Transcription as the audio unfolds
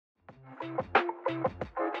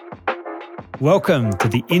Welcome to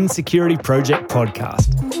the Insecurity Project podcast.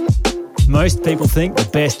 Most people think the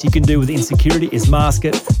best you can do with insecurity is mask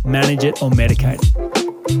it, manage it, or medicate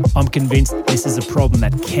it. I'm convinced this is a problem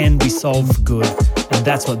that can be solved for good, and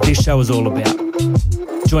that's what this show is all about.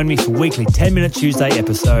 Join me for weekly 10-minute Tuesday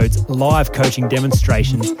episodes, live coaching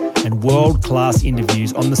demonstrations, and world-class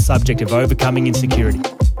interviews on the subject of overcoming insecurity.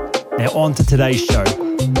 Now on to today's show.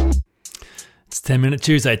 It's 10-minute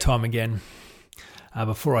Tuesday time again.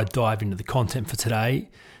 Before I dive into the content for today,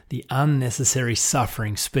 the unnecessary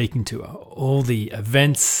suffering speaking to all the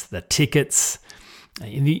events, the tickets,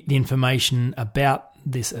 the information about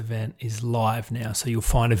this event is live now. So you'll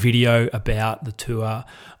find a video about the tour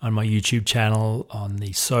on my YouTube channel, on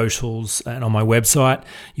the socials, and on my website.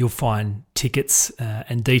 You'll find tickets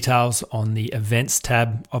and details on the events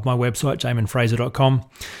tab of my website, jaminfraser.com.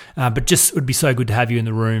 But just it would be so good to have you in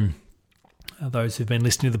the room. Those who've been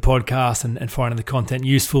listening to the podcast and finding the content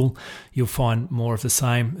useful, you'll find more of the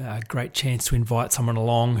same. A great chance to invite someone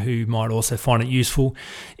along who might also find it useful.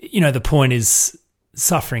 You know, the point is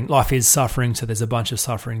suffering. Life is suffering, so there's a bunch of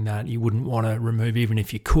suffering that you wouldn't want to remove even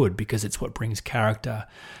if you could, because it's what brings character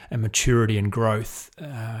and maturity and growth.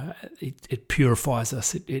 It purifies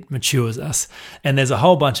us, it matures us. And there's a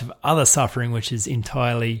whole bunch of other suffering which is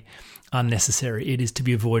entirely unnecessary. It is to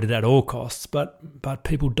be avoided at all costs, but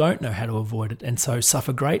people don't know how to avoid it, and so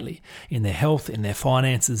suffer greatly in their health, in their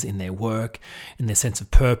finances, in their work, in their sense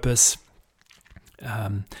of purpose,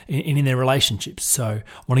 in their relationships. So I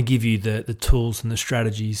want to give you the tools and the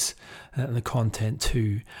strategies and the content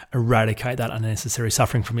to eradicate that unnecessary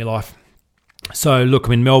suffering from your life. So look,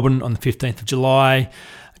 I'm in Melbourne on the 15th of July,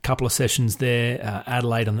 couple of sessions there,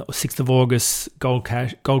 Adelaide on the 6th of August, Gold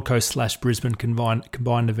Coast/Brisbane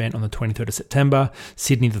combined event on the 23rd of September,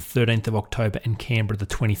 Sydney the 13th of October, and Canberra the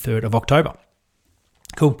 23rd of October.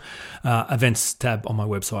 Cool. Events tab on my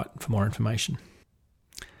website for more information.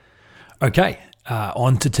 Okay,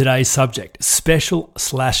 on to today's subject,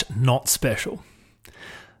 special/not special.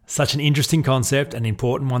 Such an interesting concept, an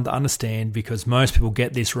important one to understand, because most people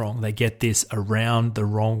get this wrong. They get this around the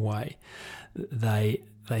wrong way.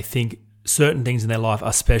 They think certain things in their life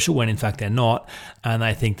are special when in fact they're not, and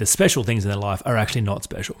they think the special things in their life are actually not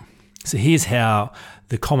special. So here's how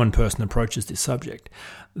the common person approaches this subject.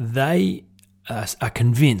 They are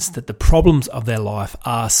convinced that the problems of their life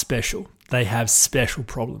are special. They have special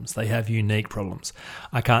problems. They have unique problems.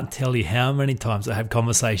 I can't tell you how many times I have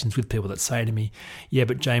conversations with people that say to me, yeah,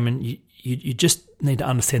 but Jamin, you just need to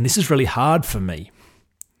understand this is really hard for me.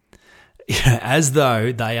 As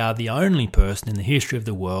though they are the only person in the history of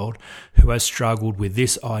the world who has struggled with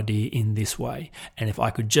this idea in this way. And if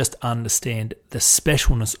I could just understand the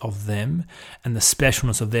specialness of them and the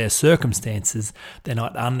specialness of their circumstances, then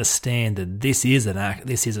I'd understand that this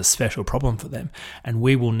is a special problem for them. And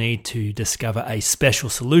we will need to discover a special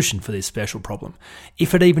solution for this special problem,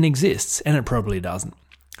 if it even exists, and it probably doesn't.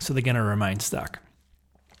 So they're going to remain stuck.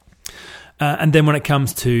 And then when it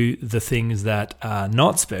comes to the things that are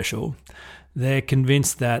not special, they're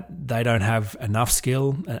convinced that they don't have enough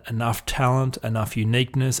skill, enough talent, enough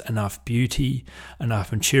uniqueness, enough beauty,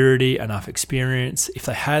 enough maturity, enough experience. If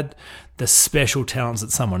they had the special talents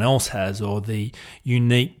that someone else has, or the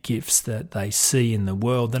unique gifts that they see in the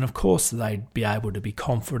world, then of course they'd be able to be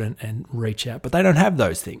confident and reach out. But they don't have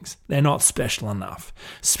those things. They're not special enough.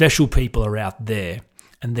 Special people are out there,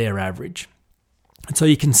 and they're average. And so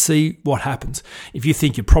you can see what happens. If you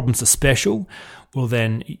think your problems are special, well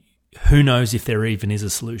then who knows if there even is a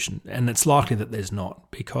solution. And it's likely that there's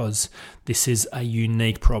not, because this is a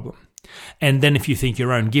unique problem. And then if you think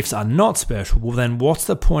your own gifts are not special, well then what's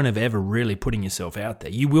the point of ever really putting yourself out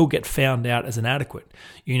there? You will get found out as inadequate.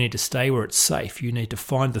 You need to stay where it's safe. You need to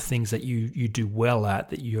find the things that you do well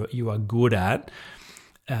at, that you are good at.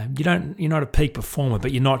 You're not a peak performer,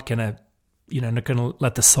 but you're not going to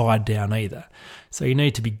let the side down either. So you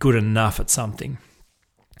need to be good enough at something.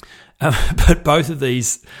 But both of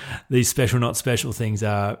these special, not special things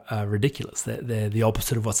are ridiculous. They're the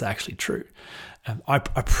opposite of what's actually true. I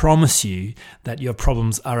promise you that your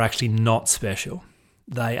problems are actually not special.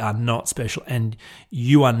 They are not special, and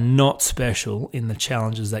you are not special in the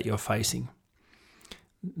challenges that you're facing.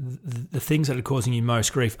 The things that are causing you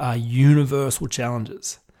most grief are universal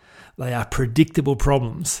challenges. They are predictable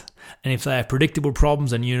problems. And if they are predictable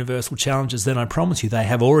problems and universal challenges, then I promise you they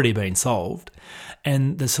have already been solved.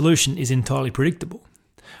 And the solution is entirely predictable.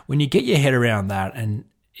 When you get your head around that, and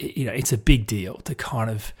it's a big deal to kind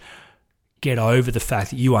of get over the fact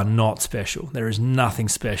that you are not special. There is nothing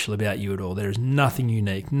special about you at all. There is nothing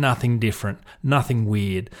unique, nothing different, nothing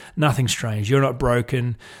weird, nothing strange. You're not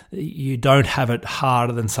broken. You don't have it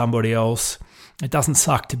harder than somebody else. It doesn't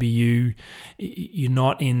suck to be you. You're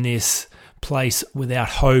not in this place without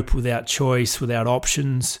hope, without choice, without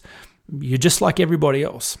options. You're just like everybody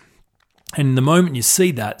else. And the moment you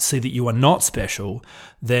see that you are not special,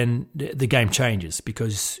 then the game changes,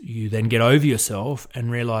 because you then get over yourself and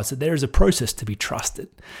realize that there is a process to be trusted.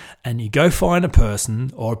 And you go find a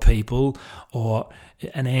person or people or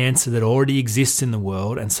an answer that already exists in the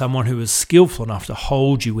world, and someone who is skillful enough to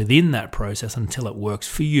hold you within that process until it works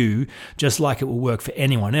for you, just like it will work for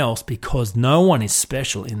anyone else, because no one is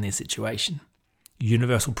special in this situation.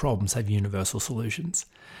 Universal problems have universal solutions.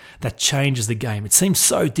 That changes the game. It seems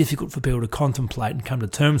so difficult for people to contemplate and come to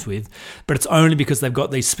terms with, but it's only because they've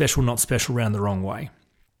got these special, not special round the wrong way.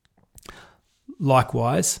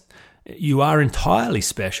 Likewise, you are entirely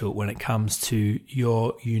special when it comes to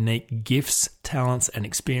your unique gifts, talents, and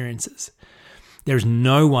experiences. There is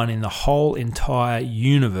no one in the whole entire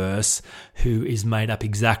universe who is made up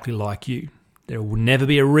exactly like you. There will never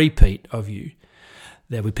be a repeat of you.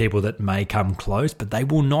 There will be people that may come close, but they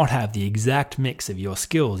will not have the exact mix of your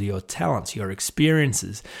skills, your talents, your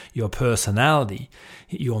experiences, your personality,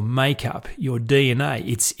 your makeup, your DNA.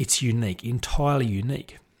 It's unique, entirely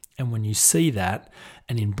unique. And when you see that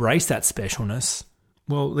and embrace that specialness,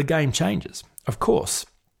 well, the game changes, of course.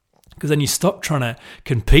 Because then you stop trying to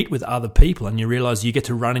compete with other people and you realize you get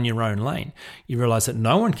to run in your own lane. You realize that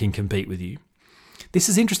no one can compete with you. This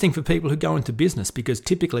is interesting for people who go into business, because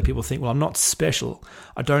typically people think, well, I'm not special.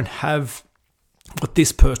 I don't have what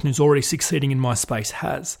this person who's already succeeding in my space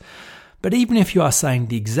has. But even if you are saying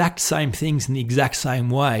the exact same things in the exact same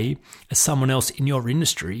way as someone else in your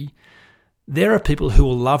industry, there are people who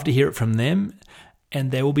will love to hear it from them,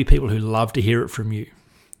 and there will be people who love to hear it from you.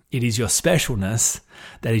 It is your specialness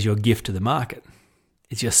that is your gift to the market.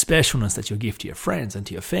 It's your specialness that's your gift to your friends and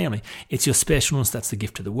to your family. It's your specialness that's the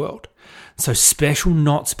gift to the world. So special,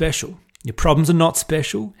 not special. Your problems are not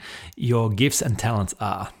special. Your gifts and talents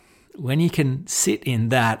are. When you can sit in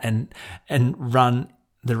that and run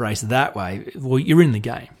the race that way, well, you're in the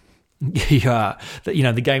game.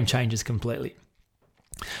 The game changes completely.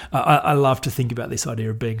 I love to think about this idea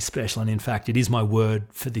of being special, and in fact, it is my word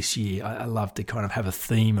for this year. I love to kind of have a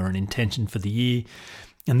theme or an intention for the year,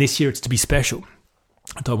 and this year it's to be special.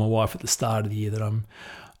 I told my wife at the start of the year that I'm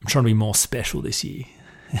trying to be more special this year,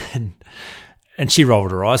 and she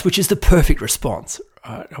rolled her eyes, which is the perfect response.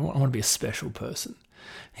 Right? I want to be a special person.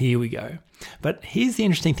 Here we go. But here's the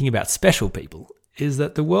interesting thing about special people is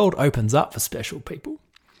that the world opens up for special people.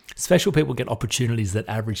 Special people get opportunities that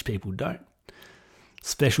average people don't.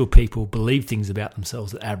 Special people believe things about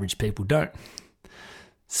themselves that average people don't.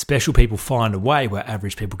 Special people find a way where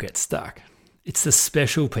average people get stuck. It's the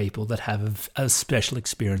special people that have a special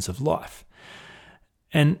experience of life.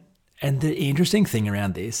 And the interesting thing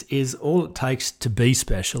around this is all it takes to be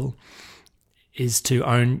special is to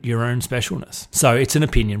own your own specialness. So it's an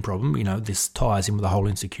opinion problem. This ties in with the whole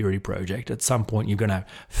insecurity project. At some point, you're going to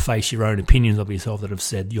face your own opinions of yourself that have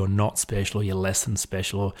said you're not special, or you're less than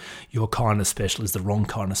special, or your kind of special is the wrong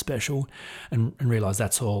kind of special, and realize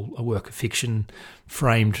that's all a work of fiction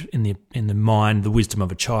framed in the mind, the wisdom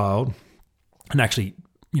of a child. And actually,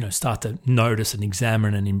 start to notice and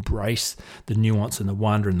examine and embrace the nuance and the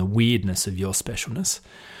wonder and the weirdness of your specialness.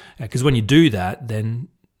 Because when you do that, then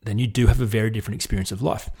you do have a very different experience of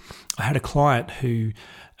life. I had a client who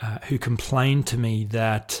complained to me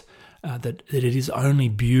that it is only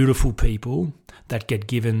beautiful people that get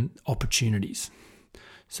given opportunities.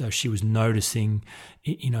 So she was noticing,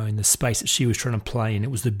 in the space that she was trying to play in, it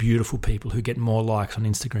was the beautiful people who get more likes on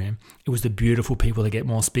Instagram. It was the beautiful people that get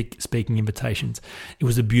more speaking invitations. It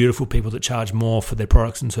was the beautiful people that charge more for their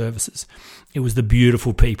products and services. It was the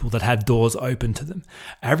beautiful people that have doors open to them.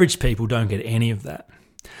 Average people don't get any of that.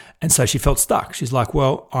 And so she felt stuck. She's like,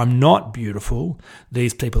 well, I'm not beautiful.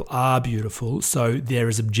 These people are beautiful. So there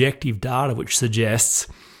is objective data which suggests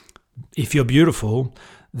if you're beautiful,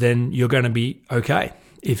 then you're going to be okay.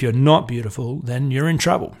 If you're not beautiful, then you're in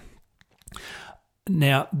trouble.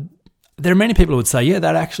 Now, there are many people who would say, yeah,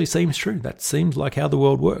 that actually seems true. That seems like how the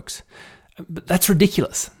world works. But that's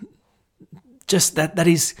ridiculous. Just that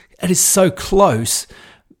is so close,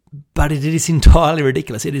 but it is entirely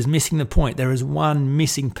ridiculous. It is missing the point. There is one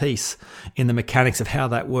missing piece in the mechanics of how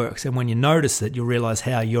that works. And when you notice it, you'll realize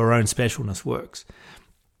how your own specialness works.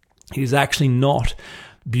 It is actually not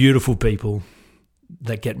beautiful people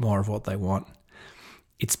that get more of what they want.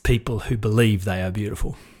 It's people who believe they are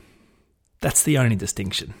beautiful. That's the only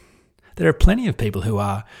distinction. There are plenty of people who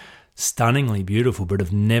are stunningly beautiful but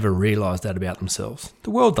have never realised that about themselves.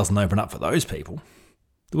 The world doesn't open up for those people.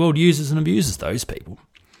 The world uses and abuses those people.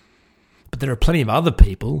 But there are plenty of other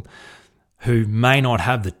people who may not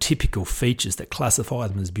have the typical features that classify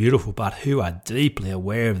them as beautiful, but who are deeply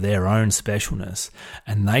aware of their own specialness,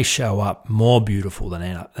 and they show up more beautiful than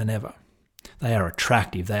ever. They are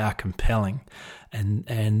attractive, they are compelling,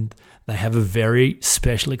 and they have a very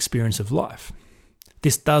special experience of life.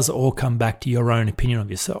 This does all come back to your own opinion of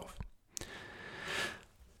yourself.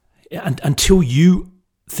 Until you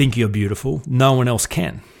think you're beautiful, no one else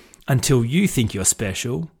can. Until you think you're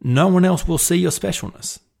special, no one else will see your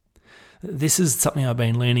specialness. This is something I've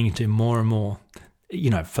been leaning into more and more,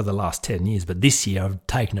 for the last 10 years. But this year I've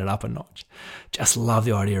taken it up a notch. Just love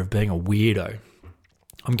the idea of being a weirdo.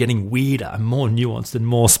 I'm getting weirder and more nuanced and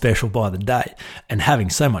more special by the day, and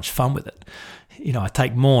having so much fun with it. I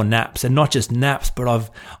take more naps, and not just naps, but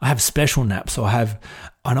I have special naps. So I have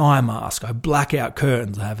an eye mask, I black out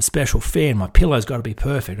curtains, I have a special fan, my pillow's got to be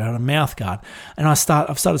perfect, I have a mouth guard, and I've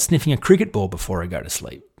started sniffing a cricket ball before I go to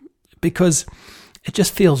sleep, because it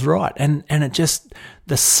just feels right, and it just,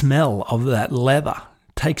 the smell of that leather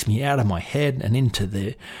takes me out of my head and into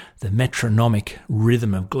the metronomic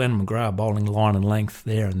rhythm of Glenn McGrath bowling line and length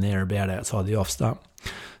there and there about outside the off stump.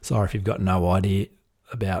 Sorry if you've got no idea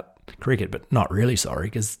about cricket, but not really sorry,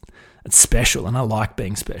 because it's special and I like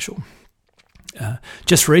being special.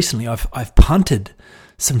 Just recently I've punted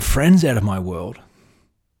some friends out of my world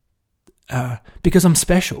because I'm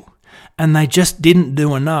special, and they just didn't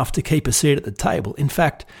do enough to keep a seat at the table. In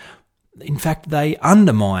fact, they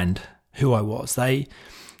undermined who I was. They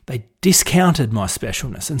discounted my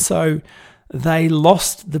specialness, and so they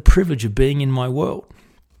lost the privilege of being in my world.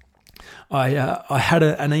 I had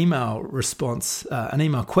an email response, an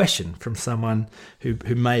email question from someone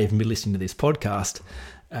who may even be listening to this podcast.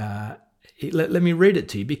 Let me read it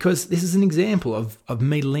to you, because this is an example of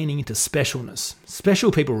me leaning into specialness.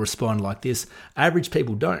 Special people respond like this. Average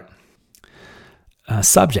people don't.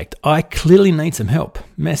 Subject: I clearly need some help.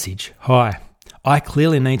 Message: Hi, I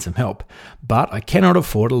clearly need some help, but I cannot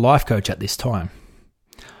afford a life coach at this time.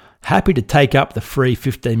 Happy to take up the free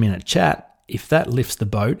 15-minute chat. If that lifts the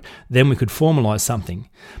boat, then we could formalise something.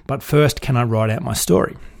 But first, can I write out my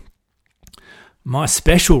story? My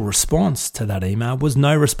special response to that email was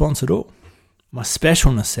no response at all. My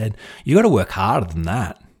specialness said, you got to work harder than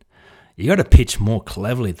that. You got to pitch more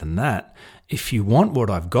cleverly than that. If you want what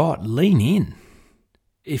I've got, lean in.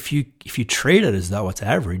 If you treat it as though it's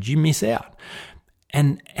average, you miss out.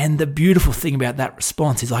 And the beautiful thing about that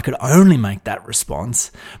response is I could only make that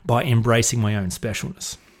response by embracing my own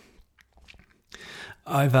specialness.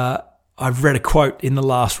 I've read a quote in the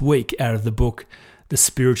last week out of the book The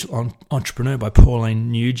Spiritual Entrepreneur by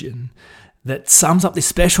Pauline Nugent that sums up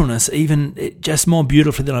this specialness just more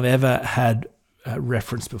beautifully than I've ever had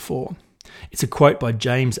referenced before. It's a quote by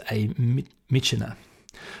James A. Michener.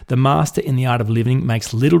 The master in the art of living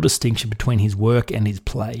makes little distinction between his work and his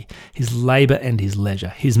play, his labour and his leisure,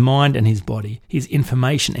 his mind and his body, his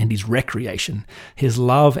information and his recreation, his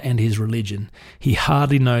love and his religion. He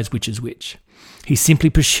hardly knows which is which. He simply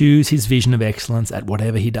pursues his vision of excellence at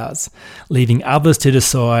whatever he does, leaving others to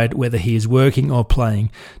decide whether he is working or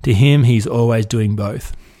playing. To him, he's always doing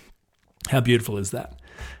both. How beautiful is that?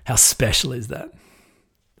 How special is that?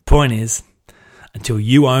 The point is, until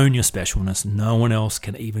you own your specialness, no one else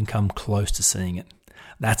can even come close to seeing it.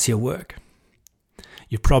 That's your work.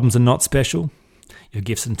 Your problems are not special. Your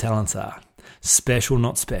gifts and talents are. Special,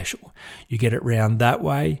 not special. You get it round that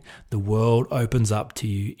way, the world opens up to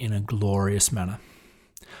you in a glorious manner.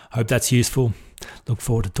 Hope that's useful. Look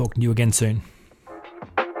forward to talking to you again soon.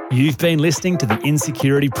 You've been listening to the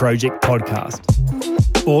Insecurity Project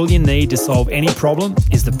podcast. All you need to solve any problem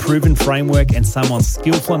is the proven framework and someone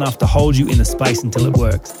skillful enough to hold you in the space until it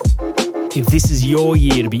works. If this is your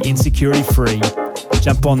year to be insecurity free,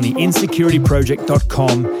 jump on the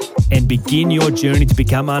insecurityproject.com and begin your journey to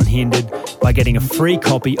become unhindered by getting a free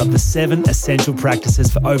copy of the 7 essential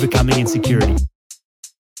practices for overcoming insecurity.